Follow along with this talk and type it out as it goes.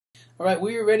Alright,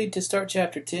 we are ready to start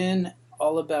Chapter 10,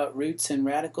 all about roots and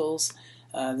radicals.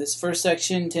 This first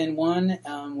section,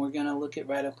 10.1, we're going to look at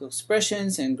radical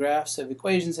expressions and graphs of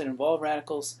equations that involve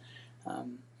radicals.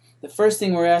 The first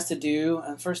thing we're asked to do,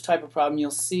 the first type of problem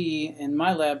you'll see in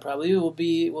my lab probably will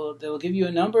be, they'll give you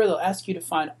a number, they'll ask you to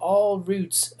find all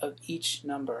roots of each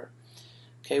number.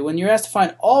 Okay, when you're asked to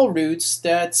find all roots,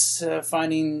 that's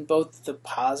finding both the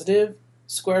positive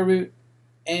square root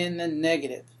and the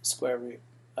negative square root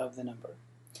of the number.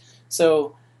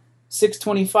 So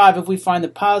 625, if we find the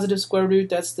positive square root,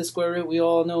 that's the square root we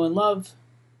all know and love,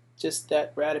 just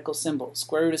that radical symbol,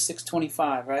 square root of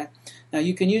 625, right? Now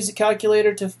you can use a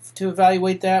calculator to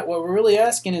evaluate that. What we're really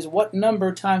asking is what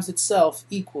number times itself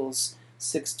equals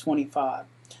 625.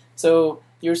 So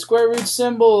your square root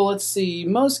symbol, let's see,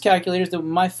 most calculators,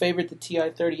 my favorite, the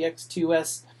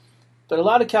TI-30X2S, but a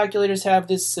lot of calculators have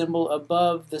this symbol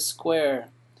above the square.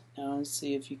 Now let's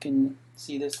see if you can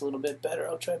see this a little bit better.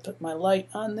 I'll try to put my light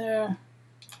on there.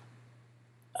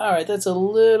 Alright, that's a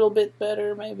little bit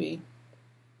better maybe.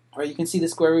 Or you can see the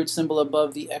square root symbol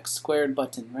above the x squared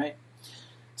button, right?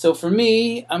 So for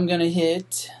me, I'm going to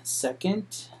hit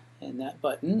second in that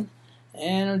button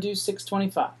and I'll do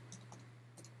 625.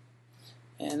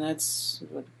 And that's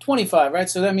 25, right?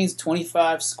 So that means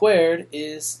 25 squared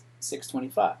is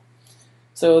 625.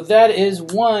 So that is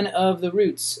one of the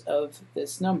roots of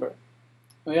this number.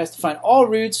 When we have to find all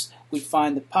roots, we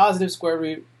find the positive square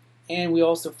root, and we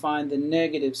also find the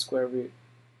negative square root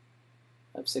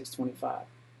of 625,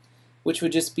 which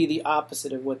would just be the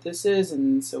opposite of what this is,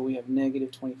 and so we have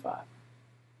negative 25.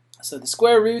 So the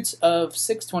square roots of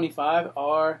 625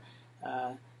 are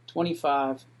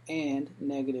 25 and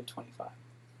negative 25.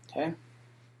 Okay.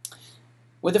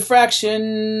 With a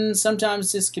fraction,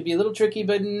 sometimes this could be a little tricky,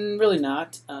 but really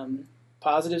not.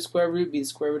 Positive square root would be the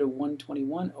square root of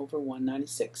 121 over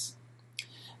 196.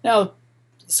 Now,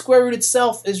 the square root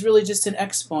itself is really just an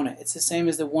exponent. It's the same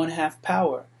as the 1/2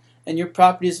 power. And your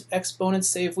properties of exponents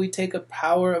say if we take a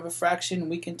power of a fraction,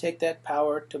 we can take that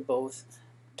power to both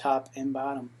top and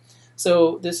bottom.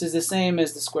 So this is the same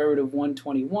as the square root of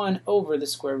 121 over the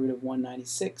square root of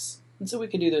 196. And so we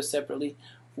can do those separately.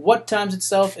 What times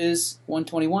itself is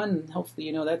 121? Hopefully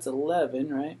you know that's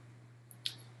 11, right?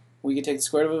 We could take the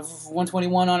square root of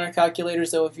 121 on our calculators,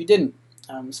 though, if you didn't.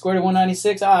 Square root of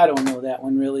 196, I don't know that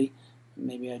one really.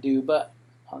 Maybe I do, but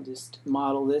I'll just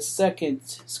model this. Second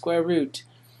square root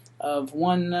of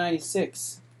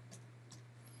 196.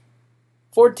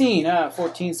 14.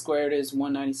 14 squared is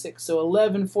 196. So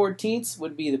 11/14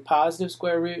 would be the positive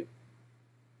square root.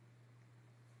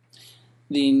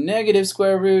 The negative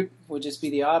square root would just be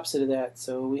the opposite of that.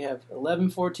 So we have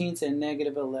 11/14 and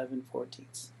negative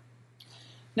 11/14.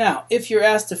 Now, if you're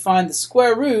asked to find the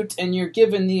square root and you're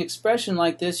given the expression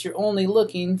like this, you're only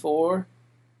looking for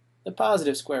the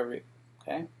positive square root.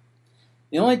 Okay?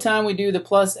 The only time we do the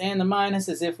plus and the minus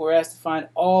is if we're asked to find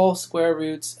all square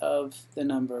roots of the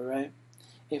number, right?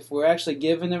 If we're actually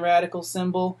given the radical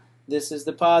symbol, this is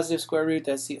the positive square root.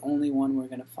 That's the only one we're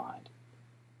going to find.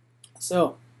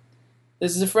 So,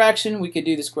 this is a fraction. We could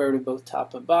do the square root of both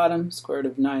top and bottom. Square root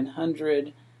of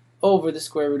 900 over the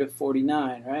square root of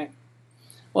 49, right?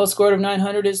 Well, square root of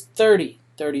 900 is 30.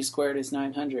 30 squared is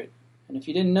 900. And if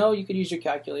you didn't know, you could use your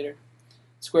calculator.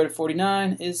 Square root of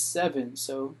 49 is 7.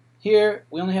 So here,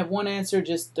 we only have one answer,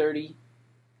 just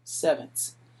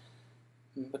 37ths.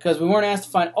 Because we weren't asked to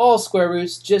find all square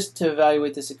roots, just to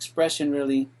evaluate this expression,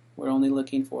 really, we're only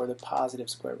looking for the positive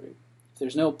square root. If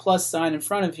there's no plus sign in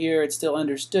front of here, it's still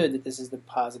understood that this is the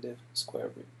positive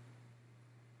square root.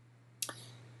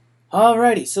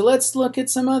 Alrighty, so let's look at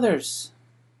some others.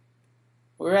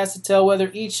 We're asked to tell whether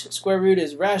each square root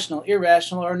is rational,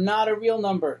 irrational, or not a real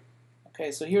number.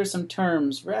 Okay, so here are some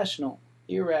terms: rational,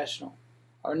 irrational,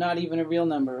 or not even a real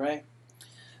number, right?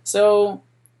 So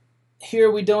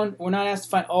here we're not asked to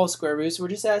find all square roots. We're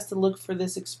just asked to look for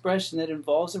this expression that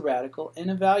involves a radical and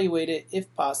evaluate it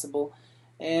if possible.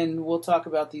 And we'll talk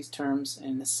about these terms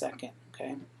in a second.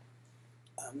 Okay.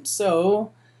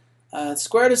 Square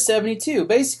root of 72.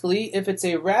 Basically, if it's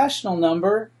a rational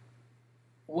number,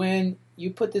 when you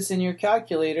put this in your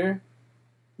calculator,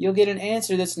 you'll get an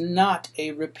answer that's not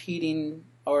a repeating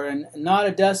or not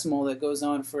a decimal that goes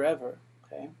on forever,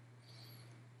 okay,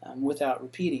 without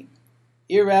repeating.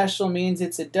 Irrational means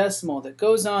it's a decimal that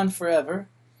goes on forever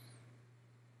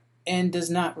and does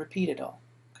not repeat at all,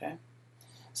 okay?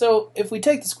 So if we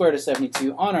take the square root of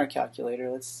 72 on our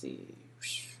calculator, let's see,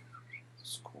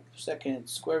 second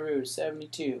square root of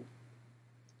 72,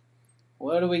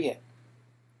 what do we get?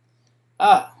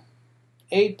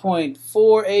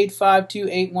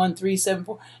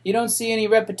 8.48528137. You don't see any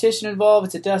repetition involved.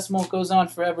 It's a decimal. It goes on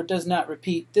forever. Does not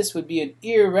repeat. This would be an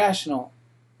irrational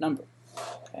number.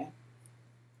 Okay.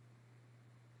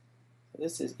 So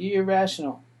this is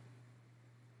irrational.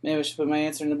 Maybe I should put my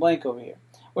answer in the blank over here.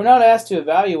 We're not asked to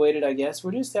evaluate it, I guess.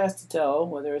 We're just asked to tell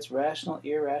whether it's rational,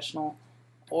 irrational,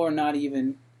 or not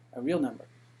even a real number.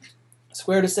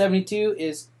 Square root of 72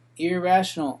 is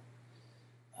irrational.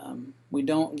 We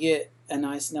don't get a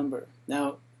nice number.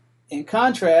 Now, in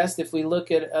contrast, if we look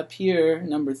at up here,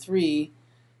 number 3,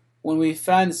 when we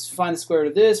find the square root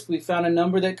of this, we found a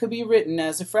number that could be written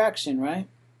as a fraction, right?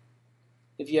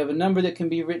 If you have a number that can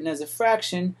be written as a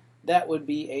fraction, that would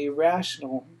be a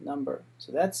rational number.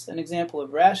 So that's an example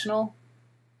of rational.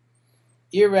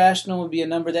 Irrational would be a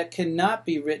number that cannot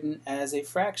be written as a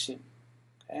fraction.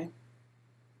 Okay.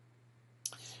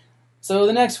 So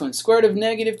the next one, square root of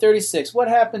negative 36. What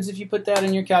happens if you put that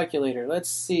in your calculator? Let's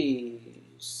see.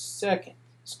 Second,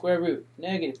 square root,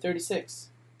 negative 36.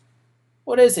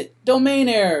 What is it? Domain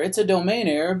error. It's a domain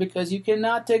error because you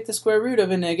cannot take the square root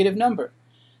of a negative number.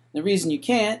 The reason you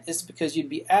can't is because you'd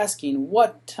be asking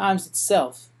what times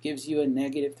itself gives you a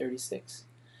negative 36.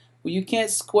 Well, you can't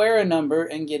square a number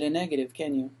and get a negative,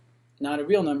 can you? Not a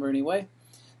real number anyway.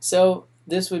 So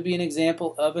this would be an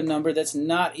example of a number that's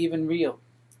not even real.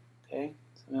 Okay,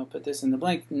 so I'm going to put this in the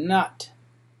blank. Not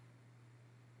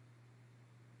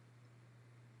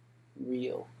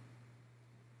real.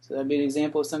 So that would be an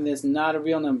example of something that's not a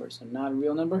real number. So not a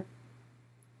real number.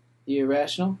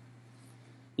 Irrational.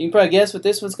 You can probably guess what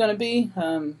this one's going to be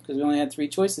because we only had 3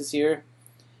 choices here.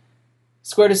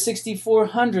 Square root of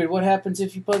 6,400. What happens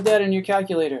if you plug that in your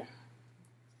calculator?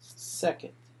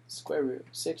 Second, square root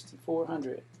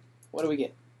 6,400. What do we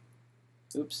get?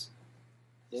 Oops,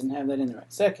 didn't have that in the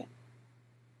right. Second,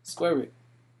 square root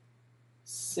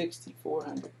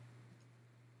 6,400.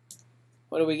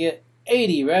 What do we get?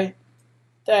 80, right?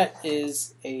 That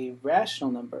is a rational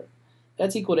number.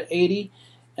 That's equal to 80.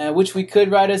 Which we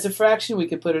could write as a fraction. We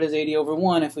could put it as 80 over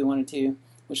 1 if we wanted to,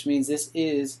 which means this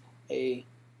is a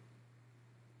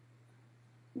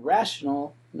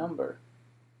rational number.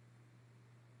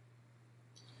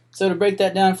 So to break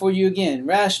that down for you again,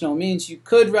 rational means you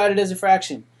could write it as a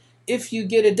fraction. If you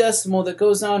get a decimal that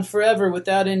goes on forever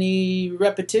without any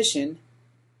repetition,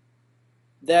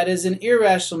 that is an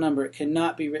irrational number. It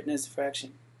cannot be written as a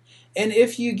fraction. And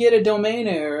if you get a domain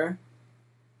error,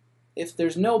 if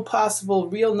there's no possible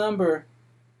real number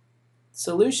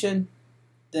solution,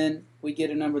 then we get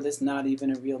a number that's not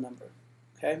even a real number.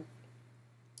 Okay?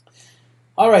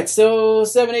 Alright, so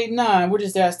 7, 8, 9, we're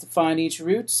just asked to find each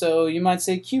root. So you might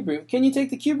say cube root. Can you take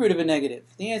the cube root of a negative?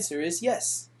 The answer is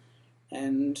yes.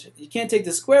 And you can't take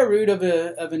the square root of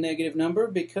a negative number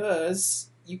because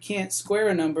you can't square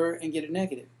a number and get a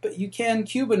negative. But you can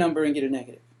cube a number and get a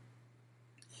negative.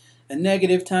 A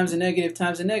negative times a negative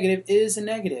times a negative is a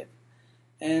negative.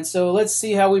 And so let's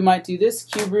see how we might do this.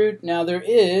 Cube root. Now there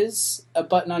is a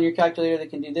button on your calculator that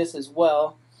can do this as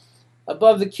well.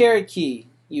 Above the caret key,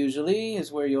 usually,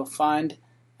 is where you'll find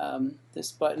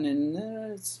this button. And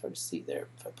it's hard to see there.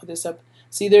 If I put this up,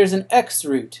 see there's an X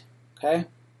root. Okay.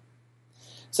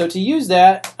 So to use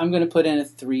that, I'm going to put in a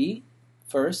 3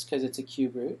 first because it's a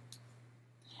cube root.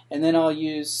 And then I'll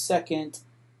use second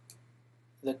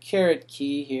the caret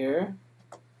key here.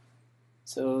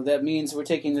 So that means we're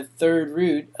taking the third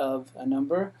root of a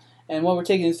number. And what we're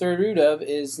taking the third root of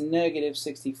is negative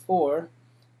 64.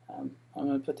 I'm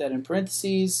going to put that in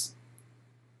parentheses.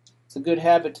 It's a good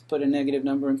habit to put a negative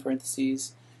number in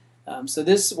parentheses. So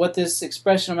what this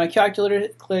expression on my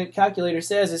calculator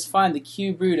says is find the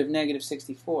cube root of negative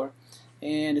 64.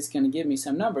 And it's going to give me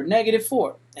some number, negative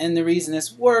 4. And the reason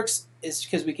this works is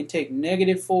because we can take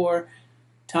negative 4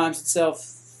 times itself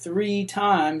 3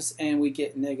 times and we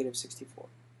get negative 64.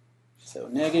 So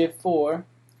negative 4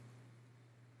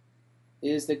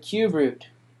 is the cube root.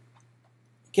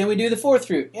 Can we do the fourth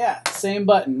root? Yeah, same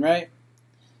button, right?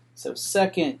 So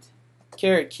second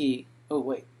caret key. Oh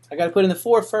wait, I got to put in the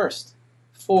 4 first.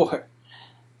 4.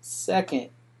 Second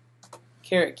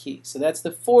caret key. So that's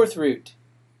the fourth root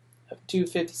of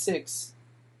 256.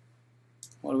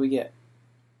 What do we get?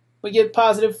 We get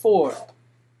positive 4.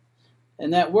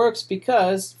 And that works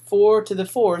because 4 to the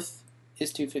 4th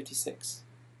is 256.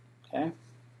 Okay.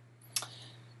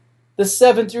 The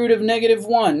seventh root of negative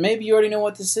 1. Maybe you already know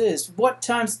what this is. What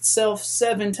times itself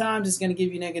 7 times is going to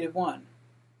give you negative 1?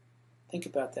 Think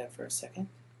about that for a second.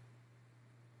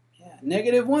 Yeah,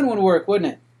 negative 1 would work,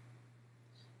 wouldn't it?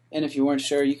 And if you weren't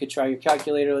sure, you could try your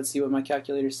calculator. Let's see what my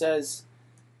calculator says.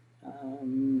 All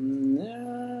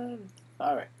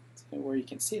right, where you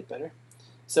can see it better.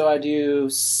 So I do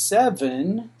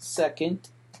 7 second,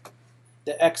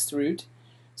 the xth root.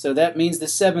 So that means the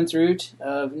 7th root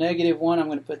of -1. I'm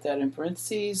going to put that in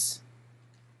parentheses.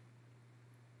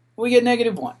 We get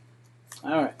 -1.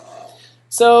 All right.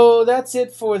 So that's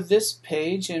it for this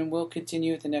page, and we'll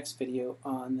continue with the next video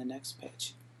on the next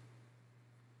page.